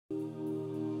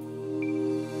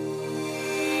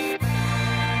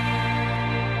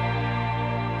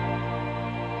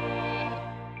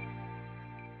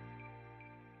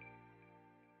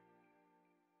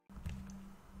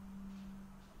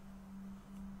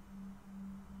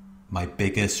My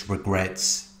biggest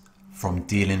regrets from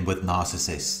dealing with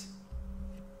narcissists.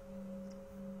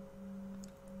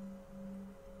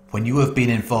 When you have been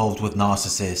involved with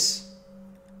narcissists,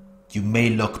 you may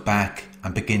look back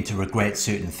and begin to regret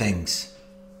certain things.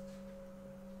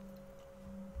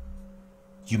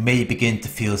 You may begin to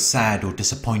feel sad or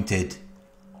disappointed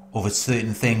over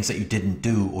certain things that you didn't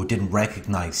do or didn't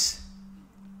recognize.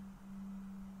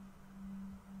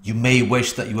 You may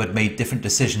wish that you had made different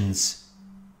decisions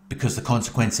because the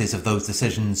consequences of those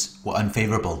decisions were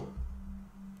unfavorable.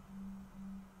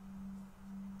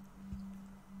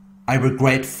 I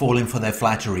regret falling for their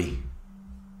flattery.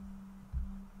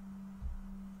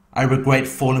 I regret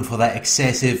falling for their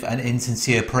excessive and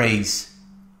insincere praise,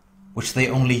 which they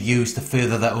only use to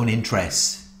further their own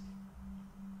interests.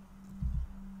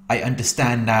 I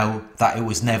understand now that it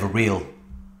was never real.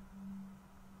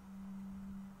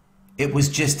 It was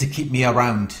just to keep me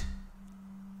around,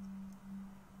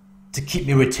 to keep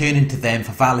me returning to them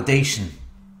for validation,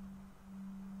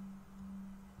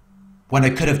 when I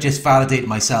could have just validated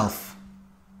myself.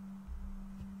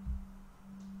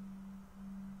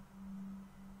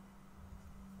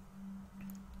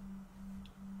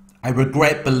 I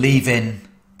regret believing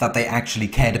that they actually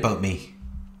cared about me,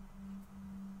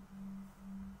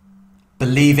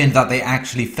 believing that they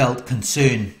actually felt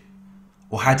concern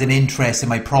or had an interest in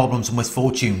my problems and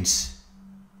misfortunes.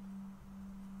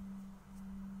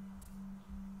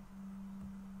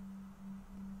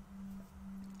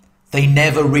 They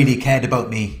never really cared about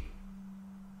me.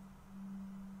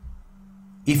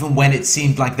 Even when it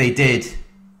seemed like they did,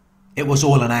 it was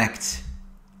all an act.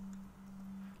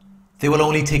 They will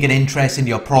only take an interest in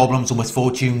your problems or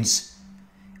misfortunes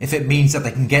if it means that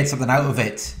they can get something out of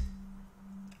it.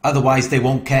 Otherwise, they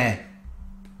won't care.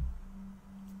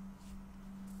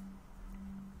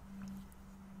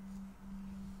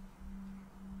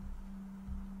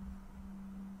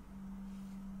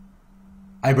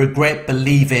 I regret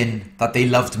believing that they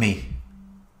loved me.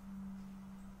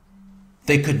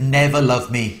 They could never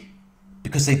love me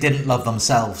because they didn't love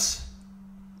themselves.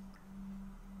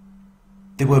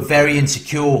 They were very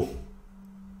insecure.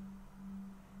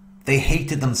 They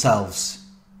hated themselves.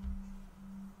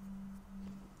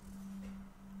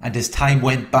 And as time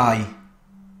went by,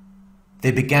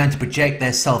 they began to project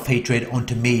their self-hatred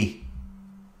onto me.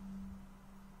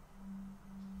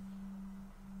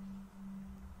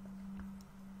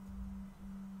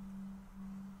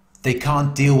 They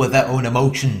can't deal with their own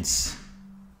emotions.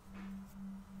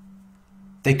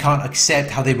 They can't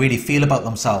accept how they really feel about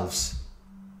themselves.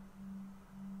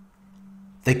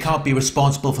 They can't be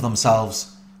responsible for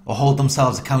themselves or hold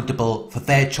themselves accountable for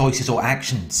their choices or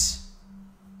actions.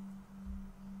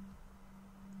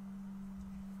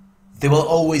 They will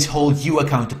always hold you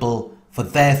accountable for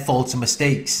their faults and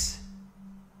mistakes.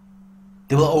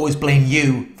 They will always blame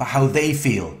you for how they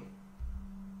feel.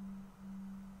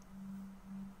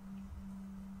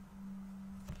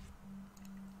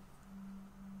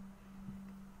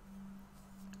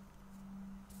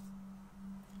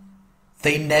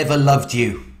 They never loved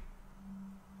you.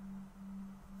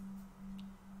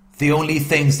 The only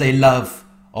things they love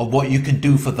are what you can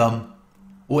do for them,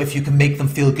 or if you can make them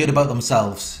feel good about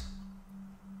themselves.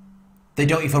 They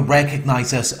don't even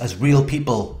recognize us as real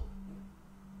people.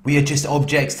 We are just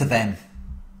objects to them.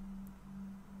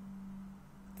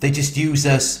 They just use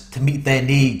us to meet their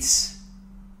needs,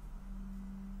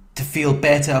 to feel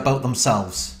better about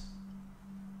themselves.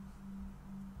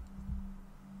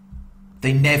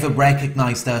 They never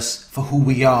recognized us for who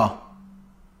we are.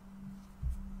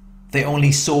 They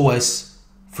only saw us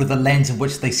through the lens in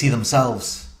which they see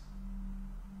themselves.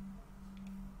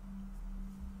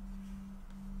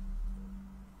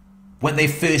 When they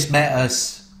first met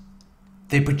us,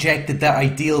 they projected their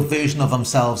ideal version of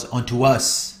themselves onto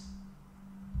us.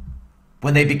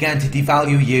 When they began to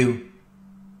devalue you,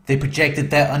 they projected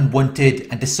their unwanted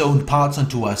and disowned parts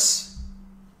onto us.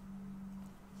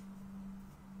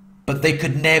 But they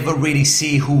could never really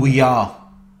see who we are.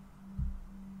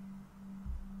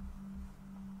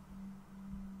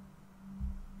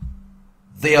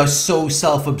 They are so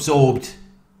self-absorbed.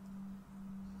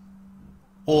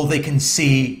 All they can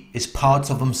see is parts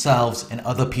of themselves in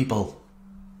other people.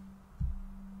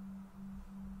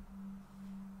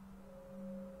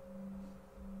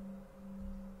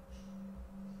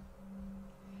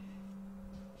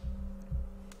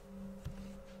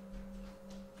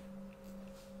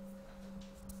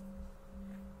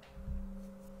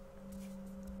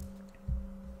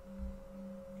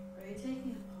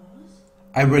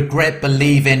 I regret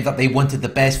believing that they wanted the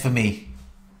best for me,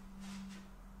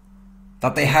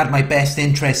 that they had my best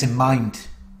interests in mind.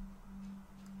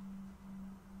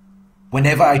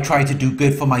 Whenever I tried to do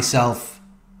good for myself,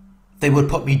 they would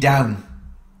put me down.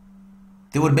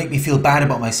 They would make me feel bad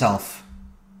about myself.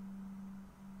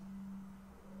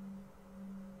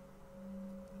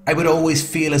 I would always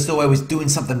feel as though I was doing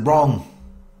something wrong,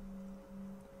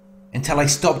 until I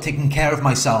stopped taking care of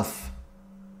myself.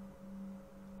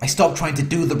 I stopped trying to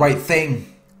do the right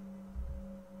thing,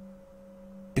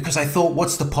 because I thought,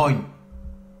 what's the point?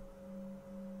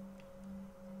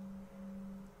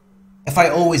 If I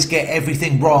always get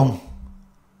everything wrong,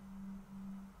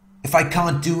 if I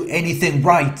can't do anything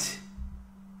right,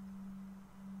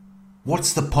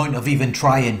 what's the point of even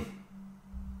trying?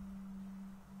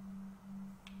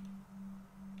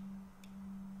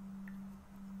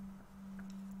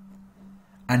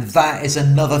 And that is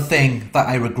another thing that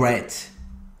I regret.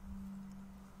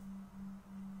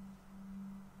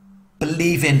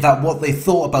 Believing that what they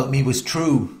thought about me was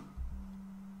true,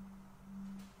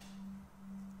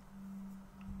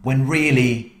 when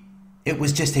really it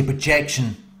was just a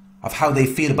projection of how they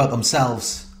feel about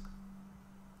themselves.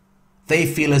 They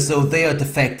feel as though they are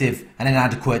defective and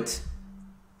inadequate,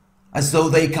 as though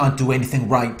they can't do anything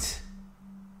right,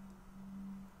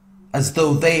 as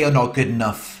though they are not good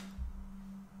enough,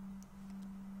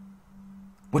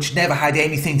 which never had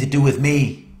anything to do with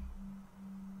me.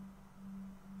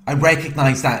 I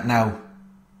recognise that now,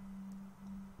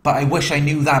 but I wish I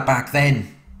knew that back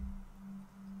then.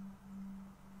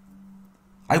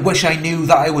 I wish I knew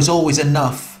that I was always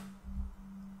enough,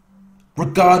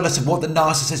 regardless of what the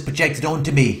narcissist projected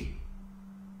onto me.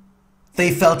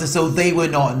 They felt as though they were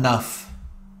not enough,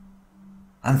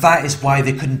 and that is why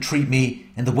they couldn't treat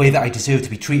me in the way that I deserve to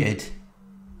be treated.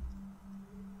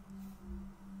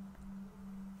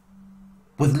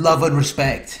 With love and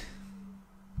respect,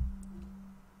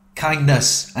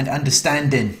 kindness and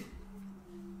understanding.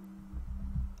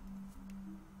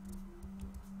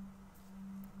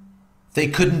 They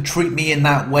couldn't treat me in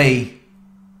that way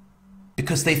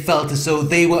because they felt as though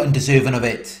they were undeserving of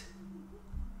it.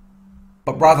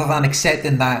 But rather than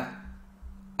accepting that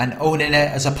and owning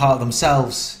it as a part of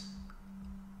themselves,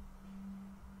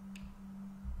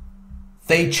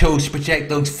 they chose to project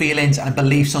those feelings and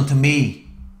beliefs onto me,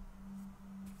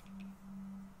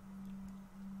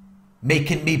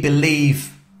 making me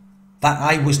believe that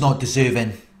I was not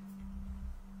deserving.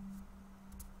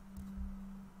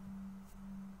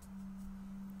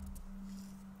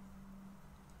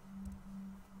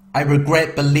 I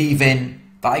regret believing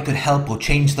that I could help or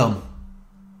change them.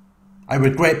 I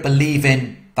regret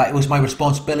believing that it was my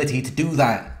responsibility to do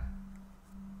that.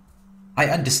 I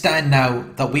understand now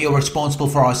that we are responsible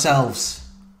for ourselves.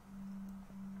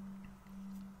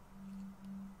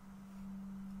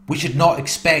 We should not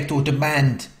expect or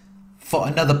demand for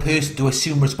another person to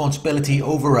assume responsibility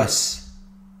over us.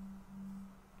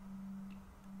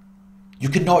 You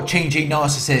cannot change a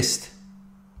narcissist,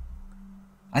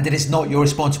 and it is not your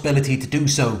responsibility to do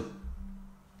so.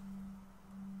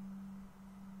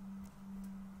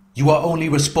 You are only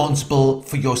responsible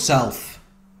for yourself.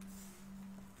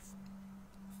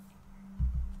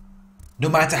 No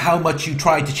matter how much you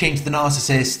try to change the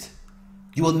narcissist,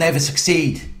 you will never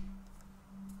succeed.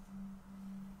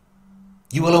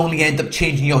 You will only end up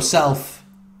changing yourself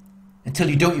until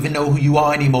you don't even know who you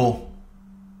are anymore.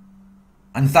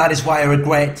 And that is why I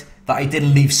regret that I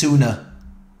didn't leave sooner.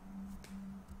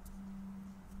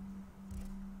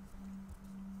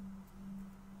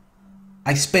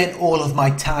 I spent all of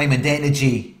my time and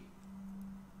energy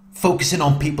focusing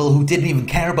on people who didn't even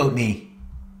care about me.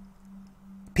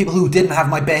 People who didn't have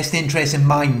my best interests in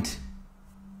mind.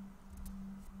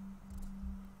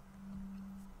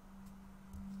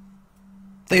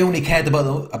 They only cared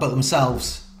about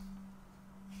themselves.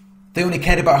 They only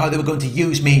cared about how they were going to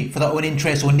use me for their own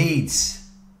interests or needs.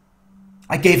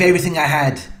 I gave everything I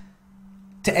had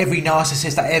to every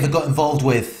narcissist I ever got involved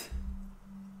with,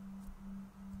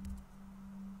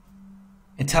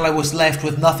 until I was left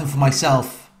with nothing for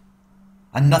myself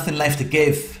and nothing left to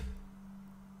give.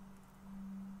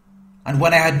 And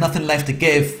when I had nothing left to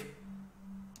give,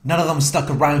 none of them stuck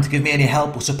around to give me any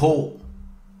help or support.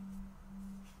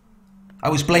 I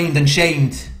was blamed and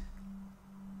shamed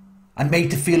and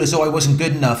made to feel as though I wasn't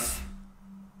good enough.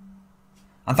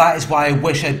 And that is why I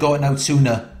wish I had gotten out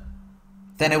sooner.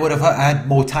 Then I would have had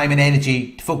more time and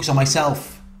energy to focus on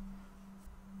myself.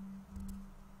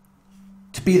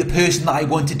 To be the person that I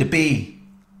wanted to be.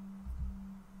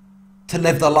 To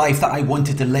live the life that I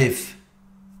wanted to live.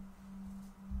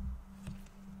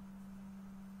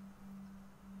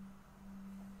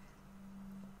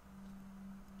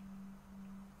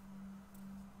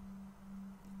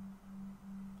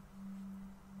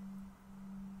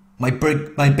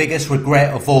 My biggest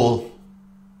regret of all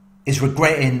is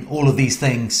regretting all of these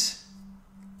things,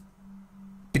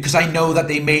 because I know that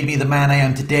they made me the man I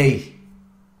am today.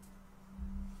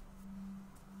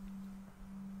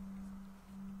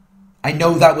 I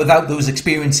know that without those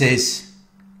experiences,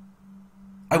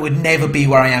 I would never be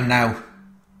where I am now.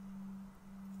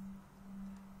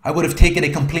 I would have taken a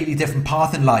completely different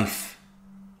path in life.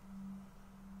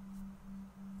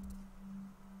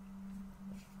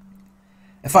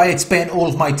 If I had spent all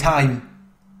of my time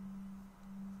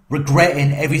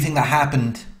regretting everything that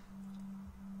happened,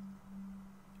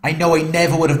 I know I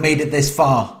never would have made it this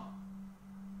far.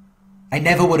 I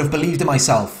never would have believed in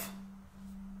myself.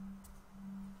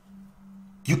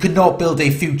 You cannot build a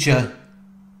future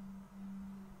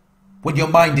when your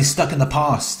mind is stuck in the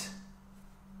past.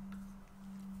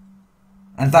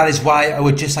 And that is why I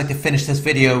would just like to finish this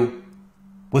video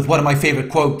with one of my favourite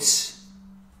quotes.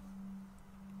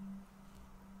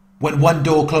 When one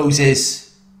door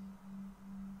closes,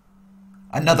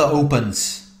 another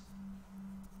opens.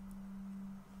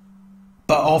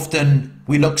 But often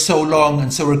we look so long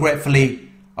and so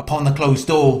regretfully upon the closed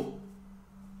door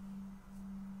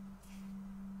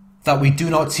that we do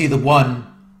not see the one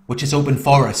which is open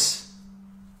for us.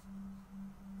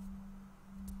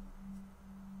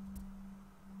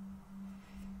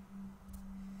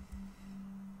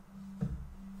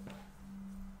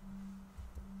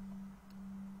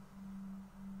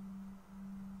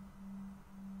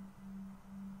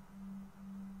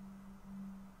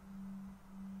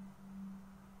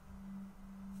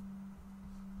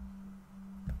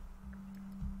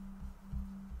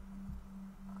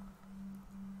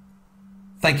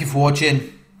 Thank you for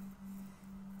watching.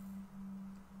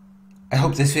 I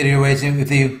hope this video resonated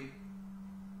with you.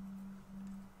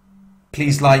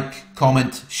 Please like,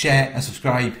 comment, share and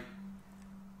subscribe.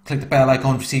 Click the bell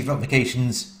icon to receive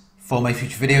notifications for my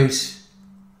future videos.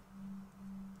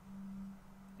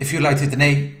 If you'd like to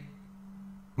donate,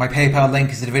 my PayPal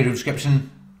link is in the video description.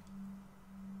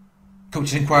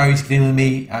 Coaching inquiries, you can email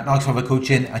me at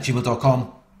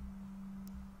narcsurvivorcoaching@gmail.com.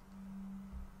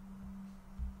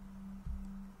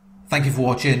 Thank you for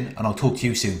watching, and I'll talk to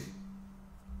you soon.